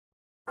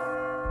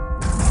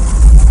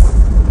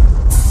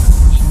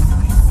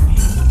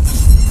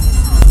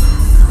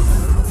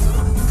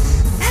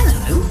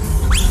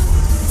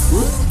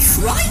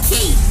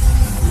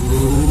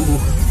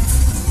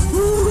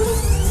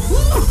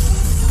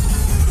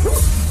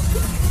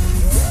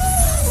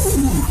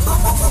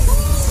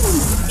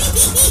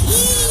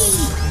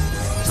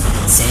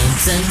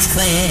Simpsons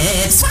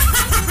Clips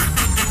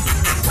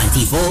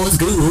 24's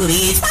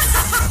Ghoulies.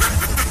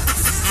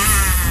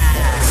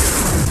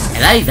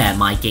 Hello there,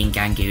 my Ging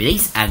Gang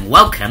Ghoulies, and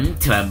welcome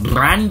to a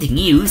brand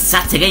new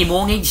Saturday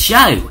morning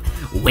show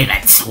with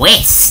a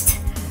twist.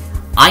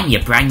 I'm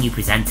your brand new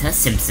presenter,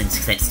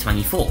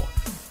 SimpsonsClips24.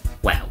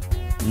 Well,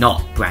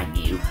 not brand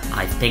new.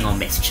 I've been on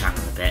this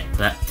channel a bit,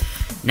 but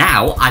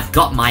now I've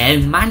got my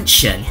own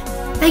mansion.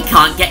 They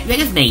can't get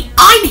rid of me.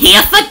 I'm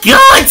here for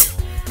good!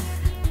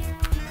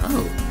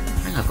 Oh,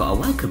 and I've got a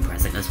welcome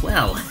present as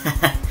well.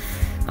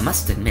 I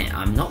must admit,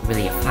 I'm not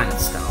really a fan of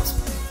stars.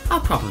 I'll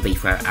probably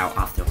throw it out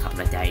after a couple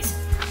of days.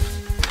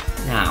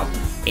 Now,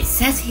 it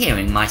says here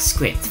in my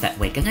script that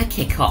we're gonna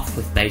kick off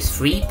with those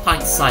 3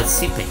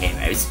 pint-sized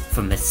superheroes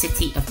from the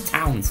city of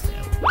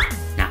Townsville.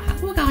 Now, how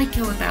would I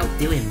go about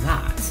doing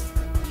that?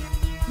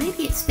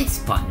 Maybe it's this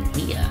button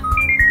here.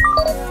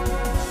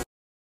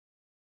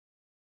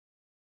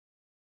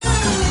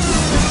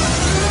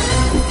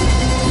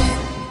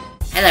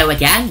 Hello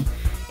again!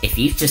 If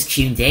you've just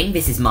tuned in,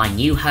 this is my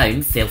new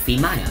home, Filthy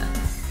Manor.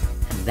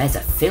 And there's a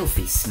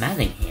filthy smell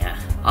in here.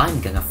 I'm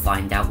gonna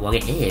find out what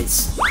it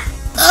is.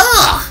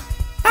 Ugh!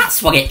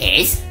 That's what it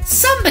is!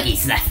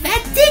 Somebody's left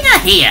their dinner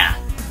here!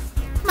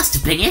 Must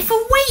have been here for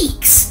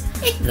weeks!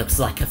 It looks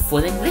like a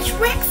full English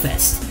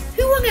breakfast.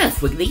 Who on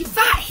earth would leave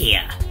that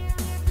here?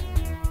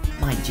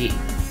 Mind you,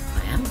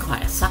 I am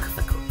quite a sucker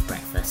for cooked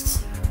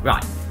breakfasts.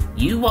 Right,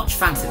 you watch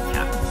Phantom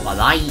Cat while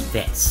I eat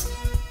this.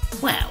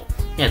 Well,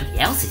 nobody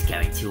else is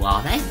going to,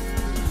 are they?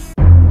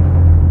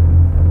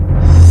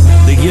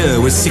 The year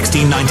was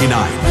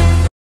 1699.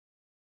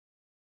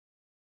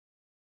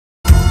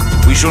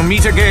 We shall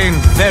meet again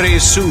very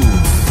soon,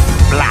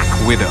 Black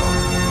Widow.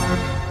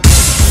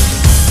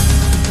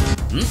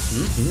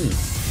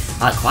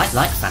 I quite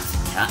like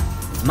Phantom Cat,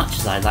 as much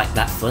as I like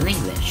that full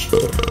English.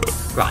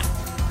 Right,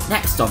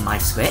 next on my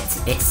script,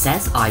 it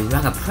says I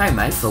run a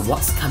promo for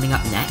what's coming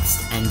up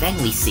next, and then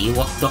we see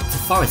what Dr.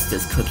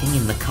 Forrester's cooking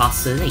in the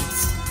Castle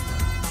East.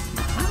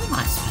 Now, how am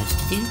I supposed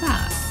to do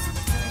that?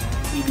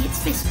 Maybe it's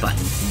this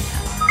button here.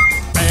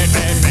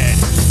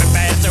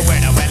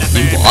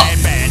 You what?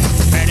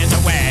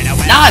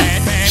 No!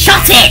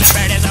 Shut it!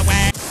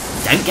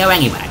 Don't go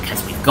anywhere,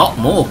 because we've got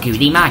more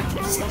Ghoulie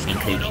magnets,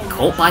 including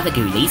Caught by the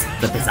Ghoulies,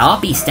 the Bizarre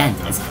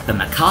Beastenders, the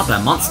Macabre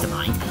Monster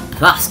Mind,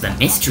 plus the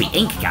Mystery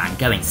Ink Gang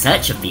go in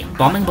search of the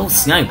Abominable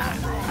Snowman.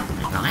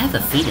 And I have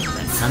a feeling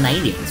that some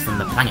aliens from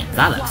the planet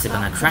Valux are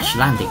going to crash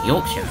land in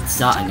Yorkshire and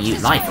start a new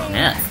life on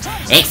Earth.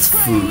 It's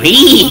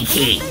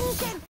freaky!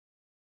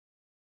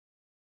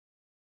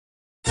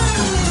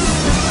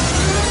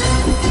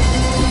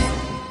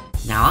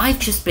 Now, I've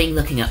just been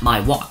looking at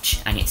my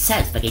watch, and it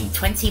says that in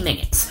 20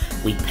 minutes,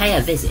 we pay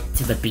a visit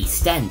to the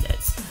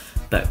Beastenders.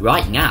 But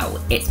right now,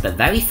 it's the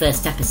very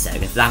first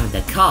episode of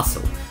Lavender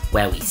Castle,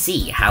 where we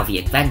see how the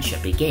adventure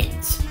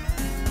begins.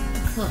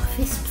 Oh,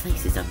 this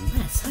place is a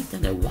mess. I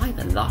don't know why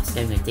the last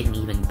owner didn't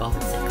even bother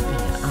to clean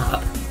it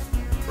up.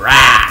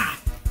 Rah!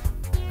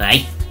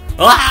 Hey?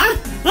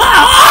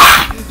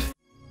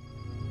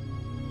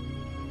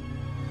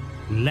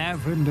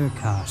 Lavender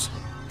Castle.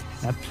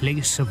 A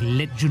place of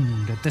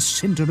legend at the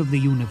center of the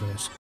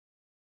universe.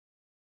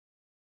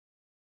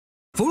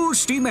 Full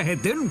steam ahead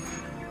then,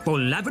 for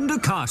Lavender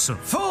Castle.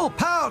 Full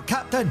power,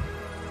 Captain!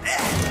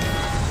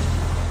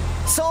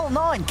 Sol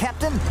 9,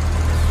 Captain!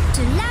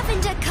 To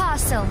Lavender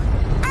Castle.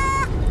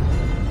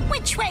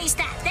 Which way's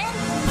that then?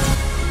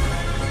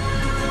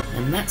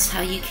 And that's how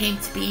you came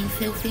to be in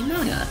Filthy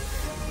Manor?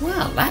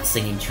 Well, that's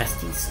an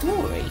interesting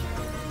story.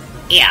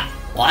 Here,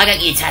 why don't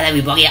you tell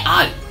everybody at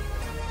home?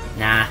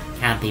 Nah,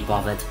 can't be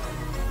bothered.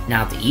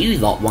 Now, do you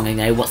lot want to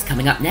know what's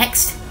coming up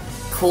next?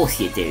 Of course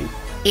you do.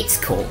 It's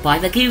Caught by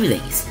the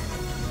Ghoulies.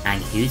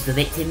 And who's the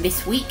victim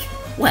this week?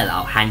 Well,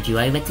 I'll hand you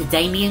over to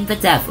Damien the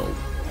Devil.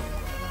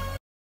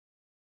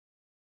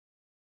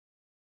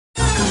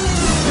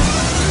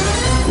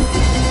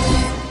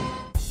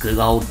 Good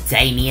old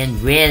Damien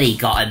really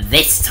got him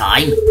this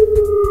time.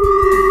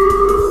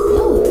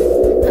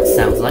 Oh, that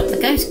sounds like the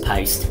ghost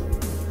post.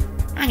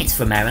 And it's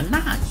from Aaron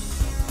Mann.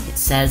 It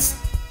says,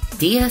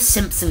 Dear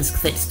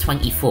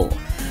SimpsonsClips24,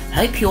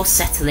 hope you're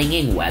settling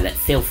in well at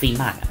Filthy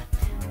Manor.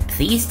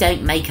 Please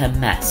don't make a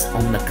mess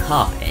on the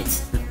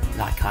carpet,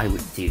 like I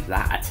would do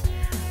that.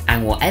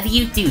 And whatever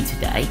you do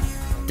today,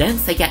 don't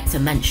forget to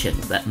mention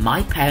that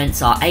My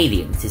Parents Are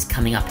Aliens is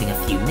coming up in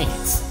a few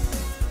minutes.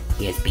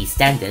 Here's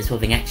Beastenders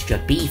with an extra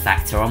B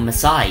factor on the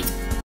side.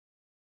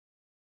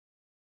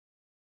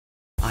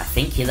 I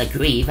think you'll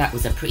agree that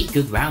was a pretty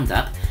good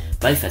roundup,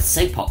 both a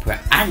soap opera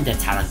and a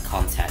talent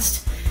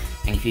contest.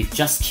 And if you've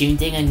just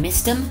tuned in and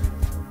missed them,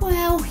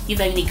 well,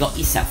 you've only got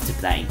yourself to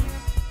blame.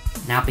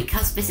 Now,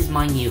 because this is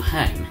my new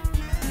home,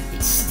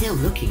 it's still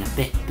looking a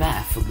bit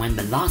bare from when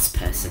the last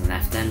person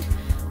left, and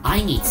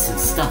I need some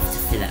stuff to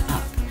fill it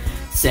up.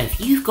 So if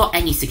you've got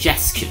any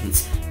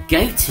suggestions,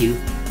 go to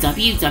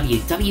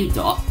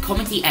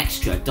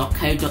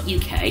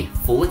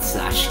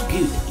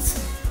www.comedyextra.co.uk/Ghoulies.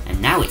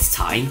 And now it's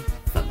time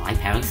for My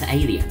Parents Are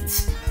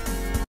Aliens.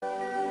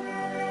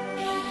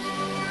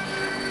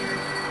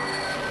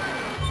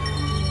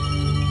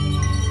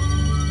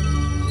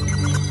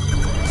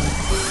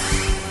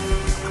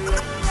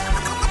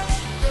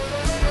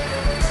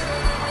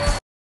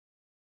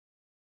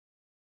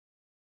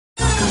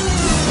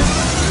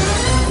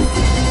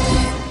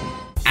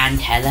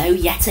 hello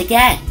yet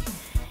again.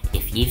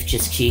 If you've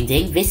just tuned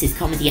in, this is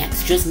Comedy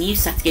Extra's new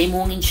Saturday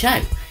morning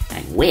show,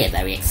 and we're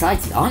very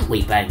excited, aren't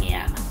we,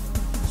 Birmingham?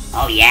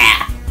 Oh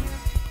yeah!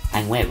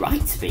 And we're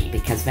right to be,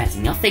 because there's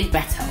nothing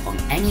better on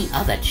any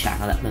other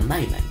channel at the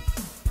moment.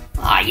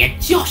 Ah, you're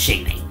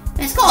joshing me!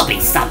 There's gotta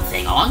be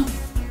something on!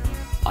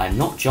 I'm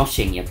not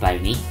joshing you,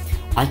 Boney.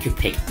 I could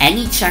pick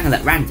any channel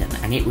at random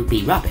and it would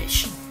be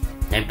rubbish.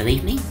 Don't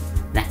believe me?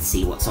 Let's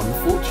see what's on the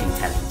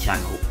fortune-telling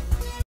channel.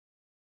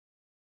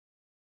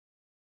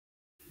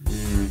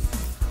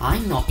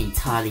 I'm not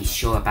entirely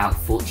sure about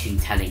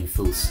fortune-telling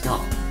full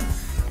stop.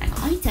 And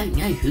I don't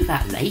know who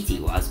that lady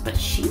was, but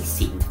she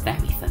seemed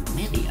very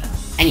familiar.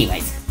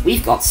 Anyways,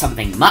 we've got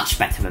something much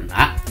better than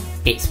that.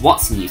 It's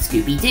What's New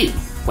Scooby-Doo,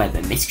 where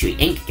the Mystery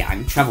Inc.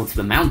 gang travel to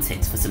the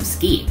mountains for some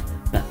skiing,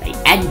 but they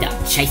end up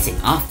chasing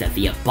after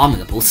the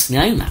abominable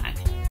snowman.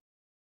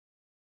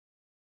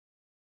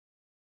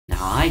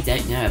 Now, I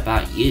don't know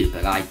about you,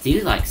 but I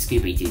do like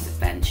Scooby-Doo's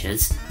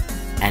adventures.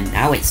 And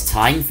now it's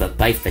time for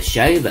both the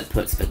show that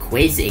puts the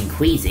quiz in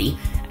Queasy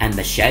and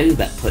the show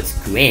that puts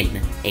Grin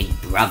in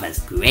Brothers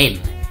Grimm.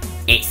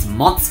 It's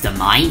Monster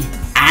Mind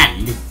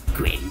and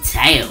Grim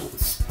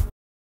Tales.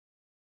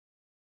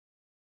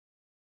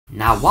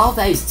 Now, while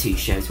those two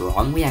shows were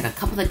on, we had a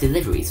couple of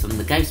deliveries from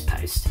the Ghost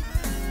Post.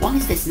 One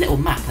is this little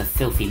map of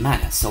Filthy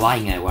Manor, so I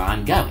know where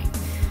I'm going.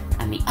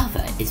 And the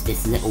other is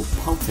this little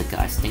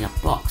poltergeist in a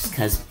box,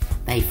 because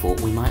they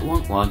thought we might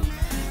want one.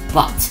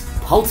 But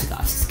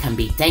poltergeists can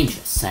be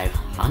dangerous, so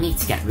I need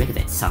to get rid of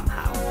it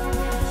somehow.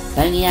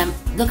 Boney,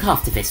 look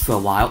after this for a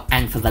while,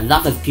 and for the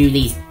love of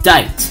Ghoulies,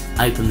 don't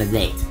open the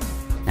lid.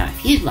 Now,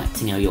 if you'd like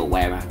to know your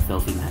way around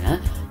Filthy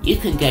Manor, you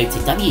can go to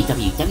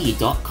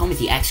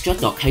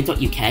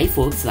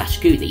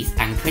www.comedyextra.co.uk/Ghoulies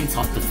and print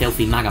off the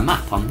Filthy Manor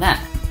map on there.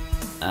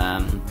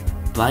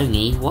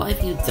 Boney, what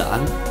have you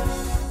done?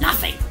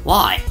 Nothing.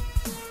 Why?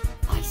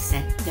 I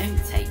said don't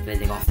take the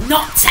lid off.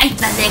 Not take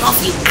the lid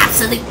off, you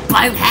absolute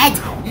bonehead!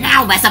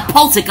 Now there's a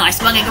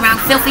poltergeist running around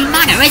Filthy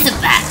Manor, isn't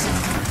there?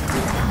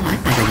 Oh, I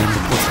better run the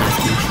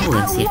poltergeist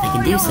control and see if they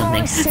can do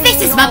something.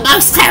 This is the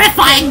most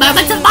terrifying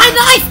moment of my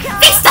life!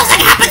 This doesn't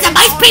happen to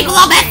most people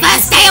on their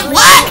first day of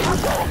work!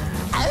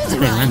 I'm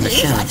gonna run the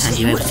show and hand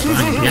you over to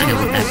Ryan Piano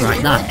with that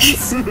bright lunch.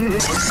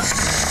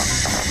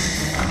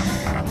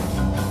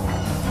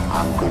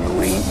 I'm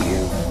gonna eat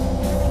you.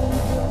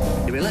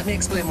 Let me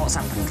explain what's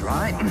happened,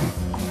 right?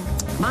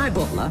 My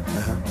butler,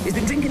 he's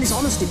been drinking this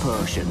honesty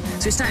potion,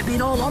 so he started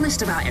being all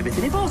honest about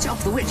everything. He bought it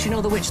off the witch, you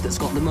know, the witch that's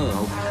got the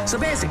mole. So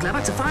basically, I've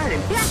had to fire him.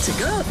 He had to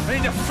go. I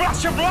need a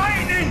flash of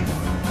lightning!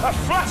 A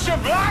flash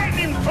of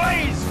lightning,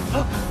 please!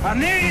 I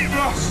need it,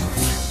 Ross!